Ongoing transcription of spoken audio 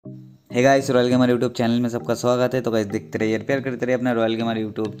Hey guys, royal gamer YouTube channel में सबका स्वागत है। तो गाइस देखते रहिए, प्यार करते रहिए अपना रॉयल गेमर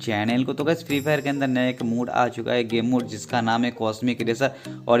यूट्यूब चैनल को। तो गाइस फ्री फायर के अंदर नया एक मूड आ चुका है, गेम मोड, जिसका नाम है कॉस्मिक रेसर।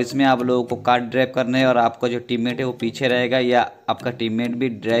 और इसमें आप लोगों को कार ड्राइव करना है और आपका जो टीममेट है वो पीछे रहेगा या आपका टीममेट भी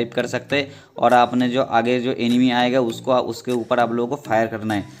ड्राइव कर सकते हैं। और आपने जो आगे जो एनिमी आएगा उसको उसके ऊपर आप लोगों को फायर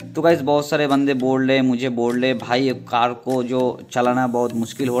करना है। तो गाइस बहुत सारे बंदे बोल रहे, मुझे बोल रहे भाई कार को जो चलाना बहुत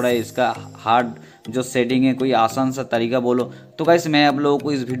मुश्किल हो रहा है, इसका हार्ड जो सेटिंग है कोई आसान सा तरीका बोलो। तो गाइस मैं आप लोगों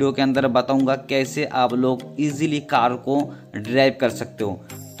को इस वीडियो के अंदर बताऊंगा कैसे आप लोग इजीली कार को ड्राइव कर सकते हो।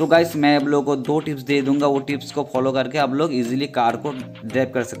 तो गाइस मैं आप लोगों को 2 टिप्स दे दूंगा, वो टिप्स को फॉलो करके आप लोग इजीली कार को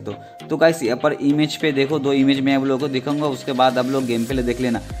ड्राइव कर सकते हो। तो गाइस यहाँ पर इमेज पे देखो, 2 इमेज मैं आप लोगों को दिखाऊंगा, उसके बाद आप लोग गेम प्ले देख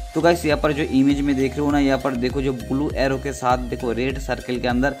लेना। तो गाइस यहाँ पर जो इमेज में देख रहे हो ना, यहाँ पर देखो जो ब्लू एरो के साथ देखो रेड सर्कल के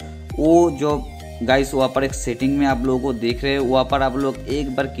अंदर वो जो गाइस वहाँ पर एक सेटिंग में आप लोगों को देख रहे हो, वहाँ पर आप लोग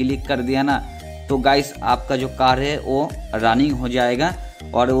एक बार क्लिक कर दिया ना तो गाइस आपका जो कार है वो रनिंग हो जाएगा।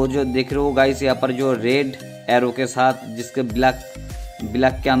 और वो जो देख रहे हो गाइस यहाँ पर जो रेड एरो के साथ जिसके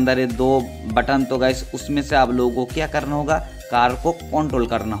ब्लैक के अंदर है 2 बटन, तो गाइस उसमें से आप लोगों को क्या करना होगा, कार को कंट्रोल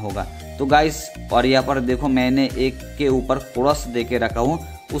करना होगा। तो गाइस और यहाँ पर देखो मैंने एक के ऊपर क्रॉस दे के रखा हूँ,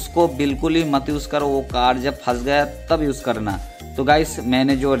 उसको बिल्कुल ही मत यूज़ करो, वो कार जब फंस गया तब यूज़ करना। तो गाइस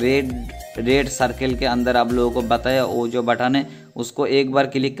मैंने जो रेड सर्कल के अंदर आप लोगों को बताया, वो जो बटन है उसको एक बार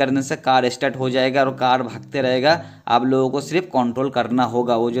क्लिक करने से कार स्टार्ट हो जाएगा और कार भागते रहेगा। आप लोगों को सिर्फ कंट्रोल करना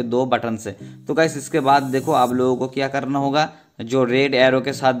होगा वो जो 2 बटन से। तो गाइस इसके बाद देखो आप लोगों को क्या करना होगा, जो रेड एरो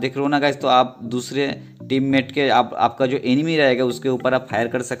के साथ देख रहे हो ना गाइस, तो आप दूसरे टीममेट के आपका जो एनिमी रहेगा उसके ऊपर आप फायर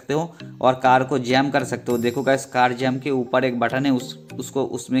कर सकते हो और कार को जैम कर सकते हो। देखो गाइस कार जैम के ऊपर एक बटन है, उसको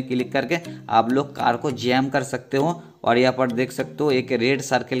उसमें क्लिक करके आप लोग कार को जैम कर सकते हो। और यहाँ पर देख सकते हो एक रेड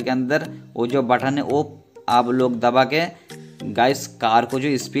सर्कल के अंदर वो जो बटन है वो आप लोग दबा के गाइस कार को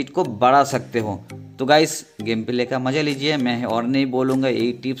जो स्पीड को बढ़ा सकते हो। तो गाइस गेम प्ले का मजा लीजिए, मैं और नहीं बोलूँगा,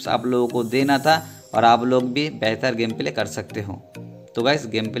 यही टिप्स आप लोगों को देना था और आप लोग भी बेहतर गेम प्ले कर सकते हो। तो गाइस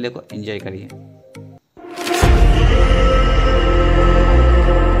गेम प्ले को एंजॉय करिए।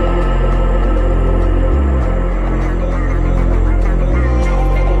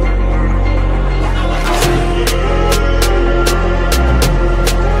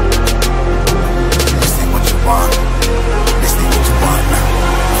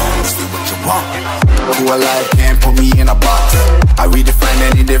 Who alive can't put me in a box. I redefine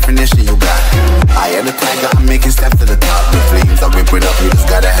any definition you got. I am the tiger, I'm making steps to the top. The flames, I whip it up, you just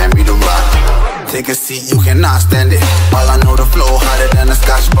gotta hand me the rock. Take a seat, you cannot stand it. All I know, the flow harder than a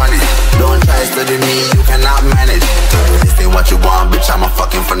Scotch bunny. Don't try study me, you cannot manage. This ain't what you want, bitch, I'm a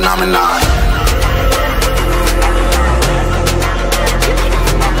fucking phenomenon.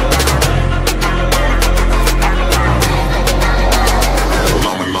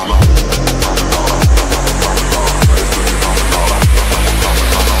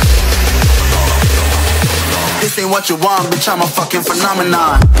 This ain't what you want, bitch, I'm a fucking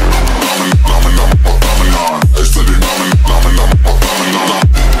phenomenon.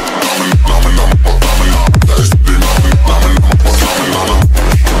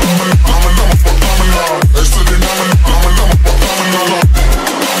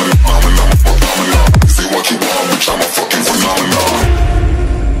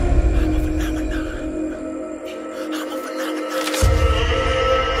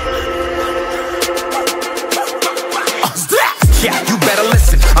 Yeah, you better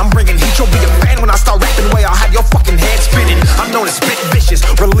listen. I'm bringing heat, you'll be a fan when I start rapping. Way I'll have your fucking head spinning. I'm known as spit vicious,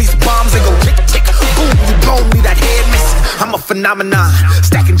 release bombs and go tick tick. Boom, you blown me that head missing. I'm a phenomenon,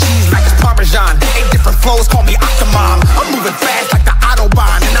 stacking cheese like it's Parmesan. 8 different flows, call me Octomom. I'm moving fast like the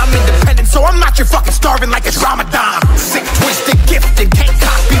Autobahn, and I'm independent, so I'm not your fucking starving like it's Ramadan. Sick, twisted, gifted, can't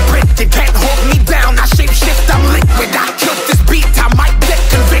copy, printed, can't hold me down. I shape shift, I'm liquid. I killed this beat, I might get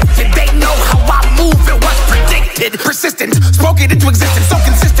convicted. They know how I move, it was predicted. Persistent, spoke it into existence, so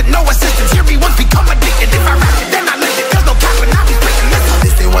consistent, no assistance. Hear me once, become addicted. If I rap it, then I live it. There's no cap when I be spitting this.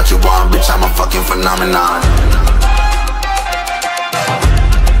 This ain't what you want, bitch, I'm a fucking phenomenon.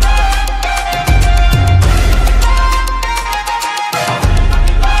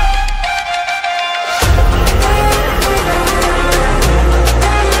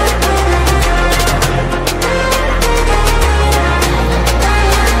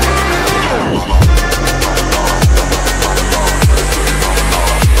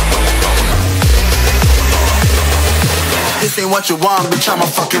 This ain't what you want, bitch, I'm a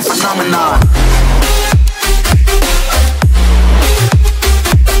fucking phenomenon.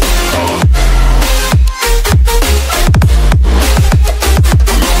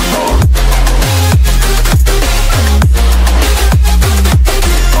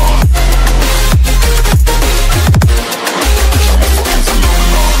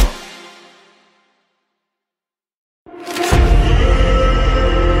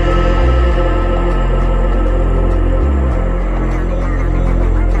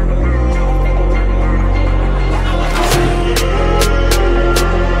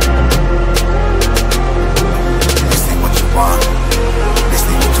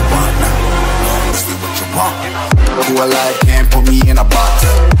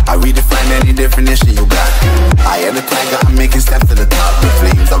 definition you got. I am the tiger, I'm making steps to the top. The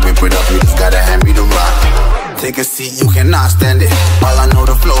flames, I rip it up, you just gotta hand me the rock. Take a seat, you cannot stand it. All I know,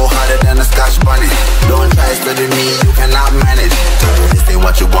 the flow harder than a Scotch bonnet. Don't try study me, you cannot manage. This ain't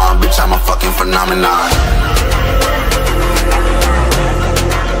what you want, bitch, I'm a fucking phenomenon.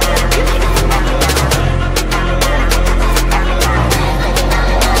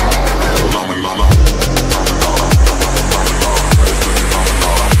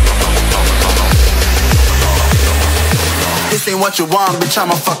 This ain't what you want, bitch, I'm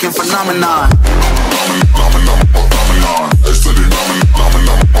a fucking phenomenon.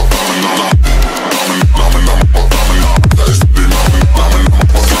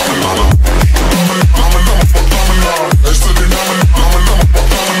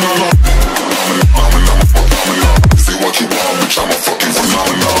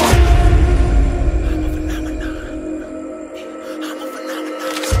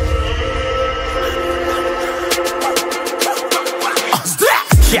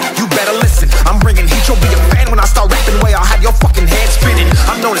 Yeah, you better listen. I'm bringing heat, you'll be a fan when I start rapping. Way I'll have your fucking head spinning.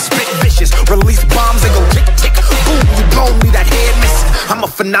 I'm known as spit vicious, release bombs and go tick tick. Boom, you blow me, that head missing. I'm a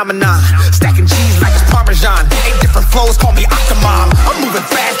phenomenon, stacking cheese like it's Parmesan. 8 different flows, call me Octomom. I'm moving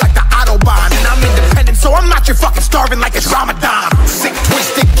fast like the Autobahn, and I'm independent, so I'm not your fucking starving like it's Ramadan. Sick,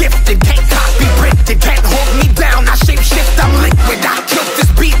 twisted, gifted, can't copy, printed, can't hold me down. I shape shift, I'm liquid. I killed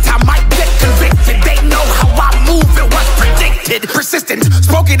this beat, I might get convicted. They know how I move, it was predicted. Persistent,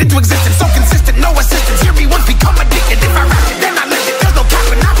 spoke it into existence, so consistent, no assistance. Hear me once, become addicted. If I rap it, then I live it. There's no cap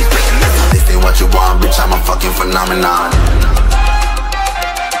when I be speaking. Listen, this ain't what you want, bitch, I'm a fucking phenomenon.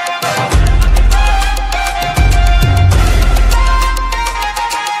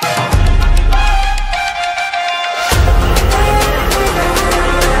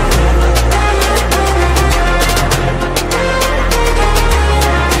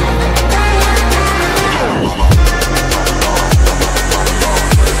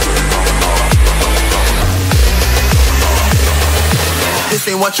 This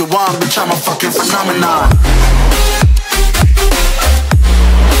ain't what you want, bitch, I'm a fucking phenomenon.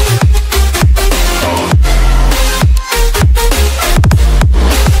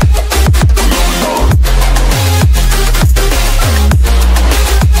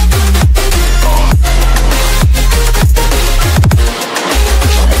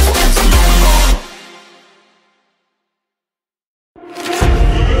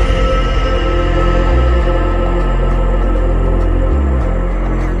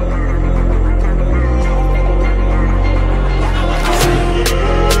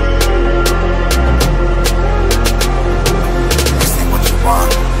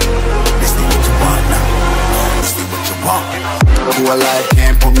 Who alive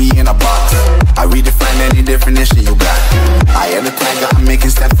can't put me in a box. I redefine any definition you got. I am the tiger, I'm making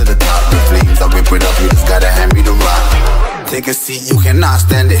steps to the top. The flames, I rip it up, you just gotta hand me the rock. Take a seat, you cannot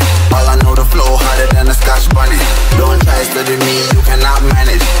stand it. All I know, the flow harder than a Scotch bonnet. Don't try study me, you cannot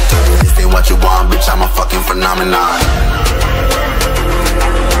manage. This ain't what you want, bitch, I'm a fucking phenomenon.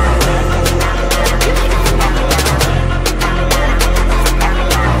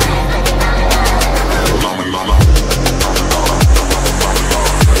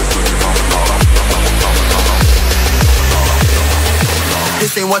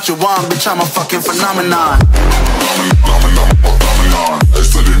 This ain't what you want, bitch, I'm a fucking phenomenon.